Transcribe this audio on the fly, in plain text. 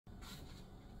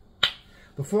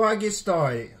Before I get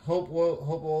started, hope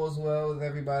all is well with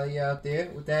everybody out there.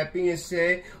 With that being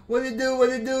said, what it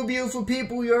do, beautiful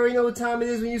people? You already know what time it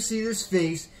is when you see this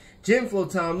face. Gym flow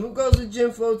time. Who goes to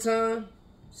gym flow time?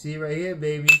 See it right here,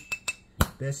 baby.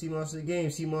 Best sea moss of the game,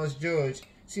 Sea Moss George.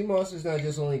 Sea moss is not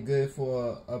just only good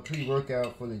for a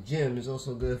pre-workout for the gym, it's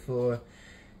also good for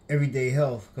everyday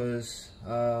health, because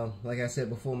like I said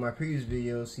before in my previous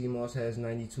video, sea moss has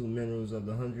 92 minerals of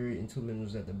the 102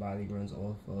 minerals that the body runs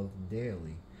off of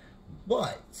daily.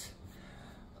 But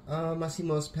my sea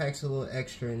moss packs a little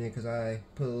extra in it because I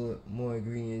put a little more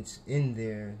ingredients in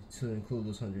there to include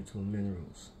those 102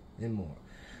 minerals and more.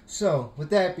 So with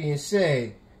that being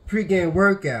said, pre-game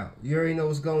workout, you already know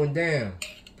what's going down.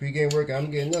 Pre-game workout,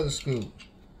 I'm getting another scoop.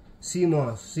 Sea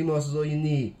moss is all you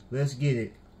need. Let's get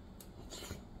it.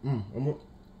 I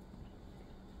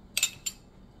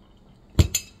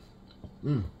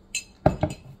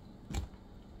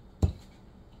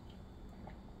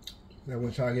want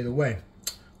to try to get away.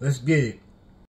 Let's get it.